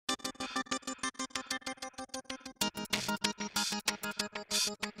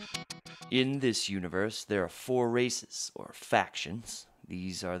In this universe, there are 4 races, or factions.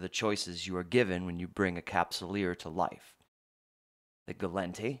 These are the choices you are given when you bring a Capsuleer to life. The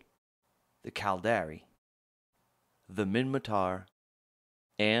Gallente, the Caldari, the Minmatar,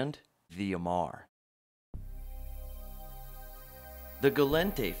 and the Amar. The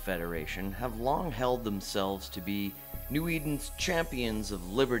Gallente Federation have long held themselves to be New Eden's champions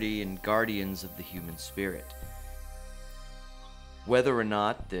of liberty and guardians of the human spirit. Whether or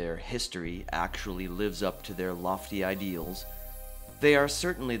not their history actually lives up to their lofty ideals, they are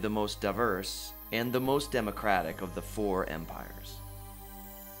certainly the most diverse and the most democratic of the 4 empires.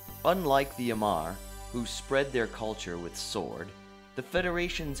 Unlike the Amar, who spread their culture with sword, the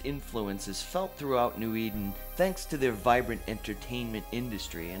Federation's influence is felt throughout New Eden thanks to their vibrant entertainment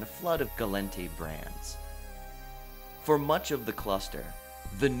industry and a flood of Gallente brands. For much of the cluster,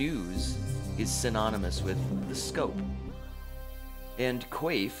 the news is synonymous with the scope. And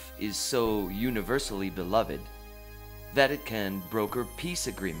Quaif is so universally beloved that it can broker peace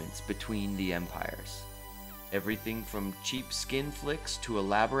agreements between the empires. Everything from cheap skin flicks to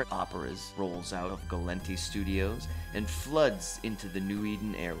elaborate operas rolls out of Gallente Studios and floods into the New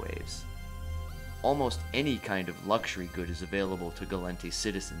Eden airwaves. Almost any kind of luxury good is available to Gallente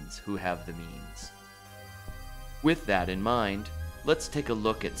citizens who have the means. With that in mind, let's take a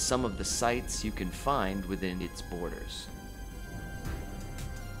look at some of the sights you can find within its borders.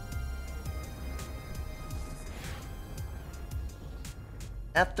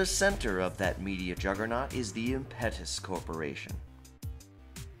 At the center of that media juggernaut is the Impetus Corporation.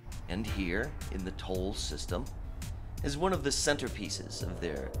 And here, in the toll system, is one of the centerpieces of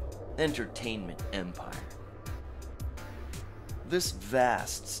their entertainment empire. This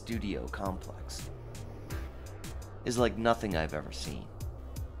vast studio complex is like nothing I've ever seen.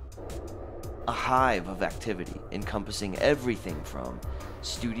 A hive of activity encompassing everything from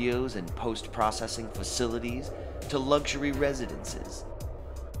studios and post-processing facilities to luxury residences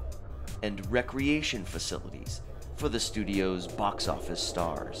and recreation facilities for the studio's box office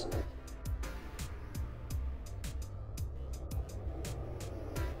stars.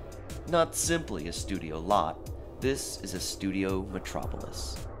 Not simply a studio lot, this is a studio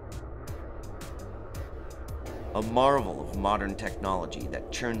metropolis. A marvel of modern technology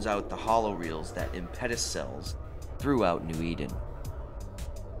that churns out the holoreels that Impetus sells throughout New Eden.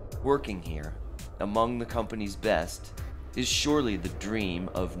 Working here, among the company's best, is surely the dream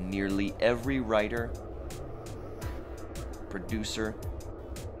of nearly every writer, producer,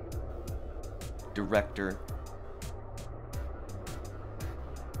 director,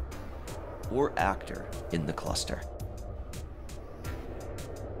 or actor in the cluster.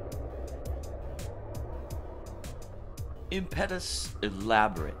 Impetus'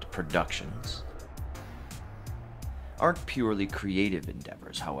 elaborate productions aren't purely creative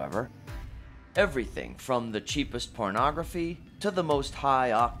endeavors, however. Everything from the cheapest pornography to the most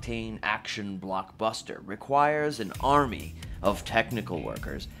high-octane action blockbuster requires an army of technical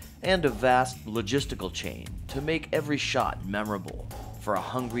workers and a vast logistical chain to make every shot memorable for a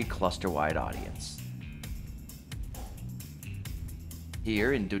hungry cluster-wide audience.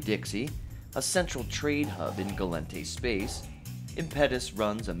 Here in Dodixie, a central trade hub in Gallente space, Impetus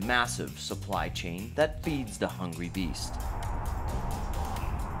runs a massive supply chain that feeds the hungry beast.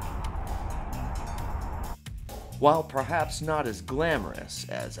 While perhaps not as glamorous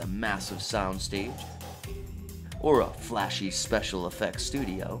as a massive soundstage or a flashy special effects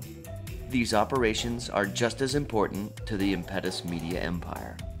studio, these operations are just as important to the Impetus media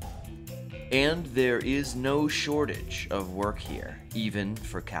empire. And there is no shortage of work here, even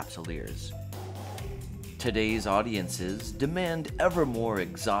for Capsuleers. Today's audiences demand ever more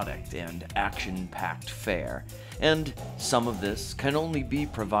exotic and action-packed fare, and some of this can only be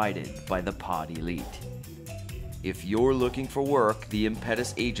provided by the pod elite. If you're looking for work, the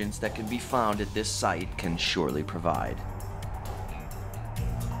Impetus agents that can be found at this site can surely provide.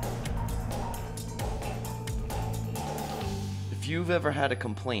 If you've ever had a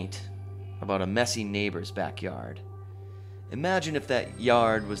complaint about a messy neighbor's backyard, imagine if that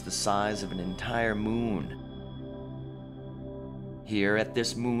yard was the size of an entire moon. Here at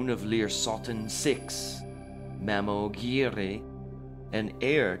this moon of Lir Sultan VI, Mamo Gire, an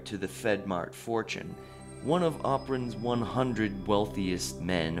heir to the Fedmart fortune, one of Oprin's 100 wealthiest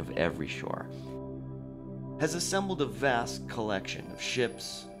men of every shore, has assembled a vast collection of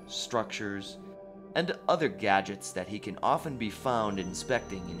ships, structures, and other gadgets that he can often be found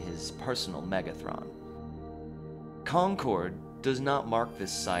inspecting in his personal Megathron. Concord does not mark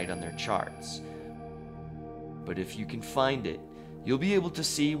this site on their charts, but if you can find it, you'll be able to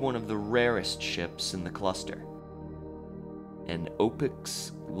see one of the rarest ships in the cluster. an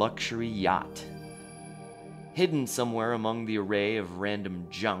Opix luxury yacht. Hidden somewhere among the array of random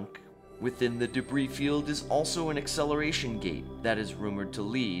junk, within the debris field is also an acceleration gate that is rumored to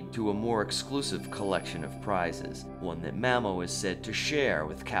lead to a more exclusive collection of prizes, one that Mamo is said to share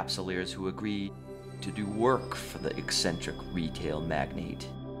with capsuleers who agree to do work for the eccentric retail magnate.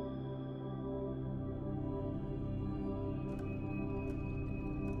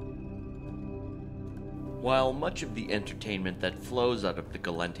 While much of the entertainment that flows out of the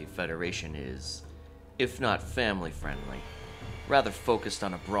Gallente Federation is, if not family-friendly, rather focused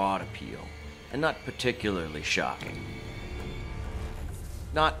on a broad appeal, and not particularly shocking.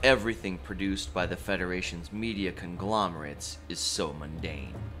 Not everything produced by the Federation's media conglomerates is so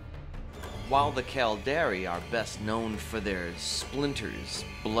mundane. While the Caldari are best known for their splinters,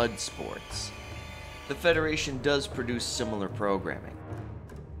 blood sports, the Federation does produce similar programming.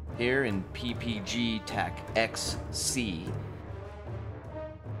 Here in PPG Tech XC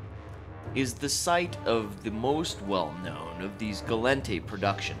is the site of the most well-known of these Gallente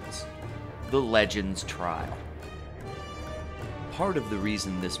productions, the Legends Trial. Part of the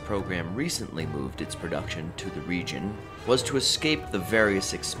reason this program recently moved its production to the region was to escape the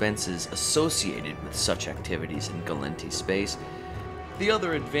various expenses associated with such activities in Gallente space. The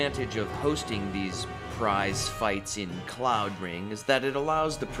other advantage of hosting these prize fights in Cloud Ring is that it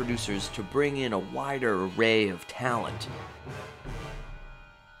allows the producers to bring in a wider array of talent,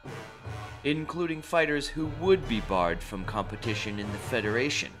 including fighters who would be barred from competition in the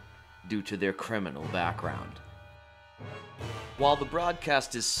Federation due to their criminal background. While the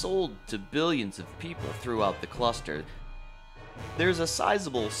broadcast is sold to billions of people throughout the cluster, there's a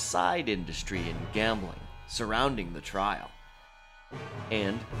sizable side industry in gambling surrounding the trial.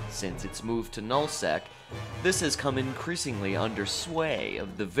 And, since its move to Nullsec, this has come increasingly under sway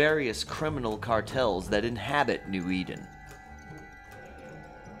of the various criminal cartels that inhabit New Eden.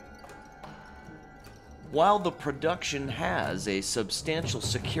 While the production has a substantial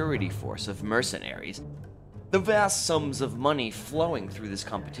security force of mercenaries, the vast sums of money flowing through this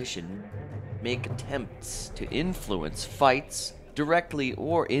competition make attempts to influence fights, directly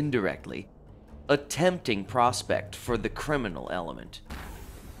or indirectly, a tempting prospect for the criminal element.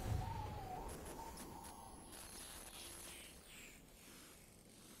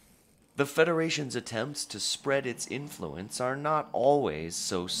 The Federation's attempts to spread its influence are not always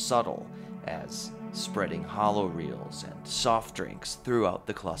so subtle as spreading holoreels and soft drinks throughout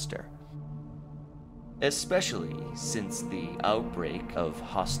the cluster. Especially since the outbreak of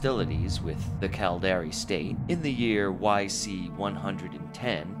hostilities with the Caldari state in the year YC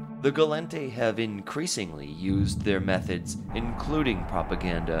 110, the Gallente have increasingly used their methods, including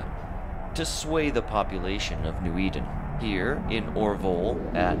propaganda, to sway the population of New Eden. Here in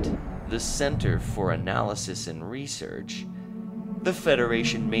Orvol, at the Center for Analysis and Research, the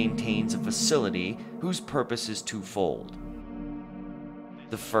Federation maintains a facility whose purpose is twofold.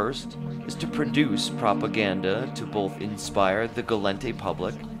 The first is to produce propaganda to both inspire the Gallente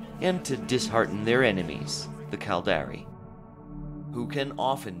public and to dishearten their enemies, the Caldari, who can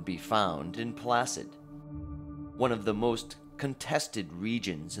often be found in Placid, one of the most contested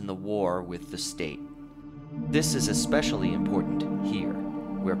regions in the war with the state. This is especially important here,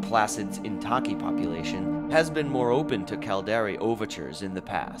 where Placid's Intaki population has been more open to Caldari overtures in the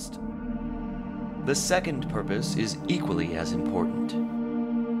past. The second purpose is equally as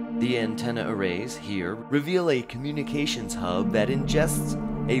important. The antenna arrays here reveal a communications hub that ingests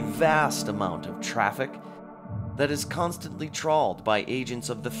a vast amount of traffic that is constantly trawled by agents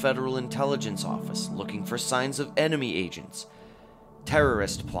of the Federal Intelligence Office looking for signs of enemy agents,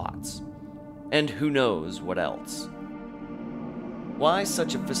 terrorist plots, and who knows what else. Why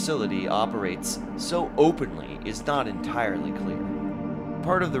such a facility operates so openly is not entirely clear.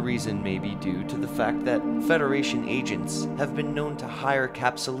 Part of the reason may be due to the fact that Federation agents have been known to hire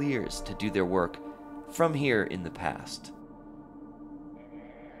capsuleers to do their work from here in the past.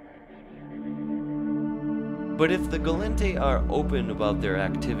 But if the Gallente are open about their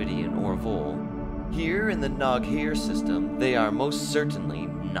activity in Orvol, here in the Noghir system they are most certainly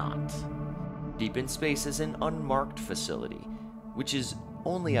not. Deep in Space is an unmarked facility, which is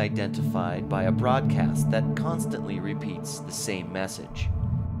only identified by a broadcast that constantly repeats the same message.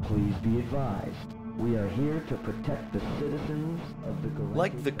 Please be advised, we are here to protect the citizens of the Gallente.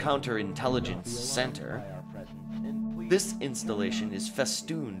 Like the Counterintelligence Center, this installation is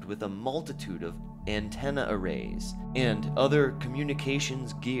festooned with a multitude of antenna arrays and other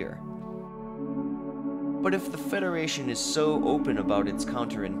communications gear. But if the Federation is so open about its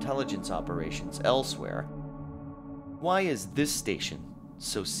counterintelligence operations elsewhere, why is this station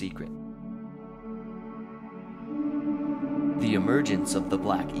so secret? The emergence of the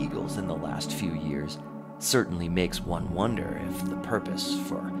Black Eagles in the last few years certainly makes one wonder if the purpose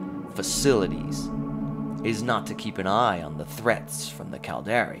for facilities is not to keep an eye on the threats from the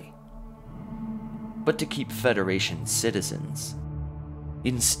Caldari, but to keep Federation citizens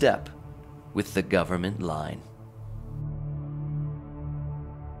in step with the government line.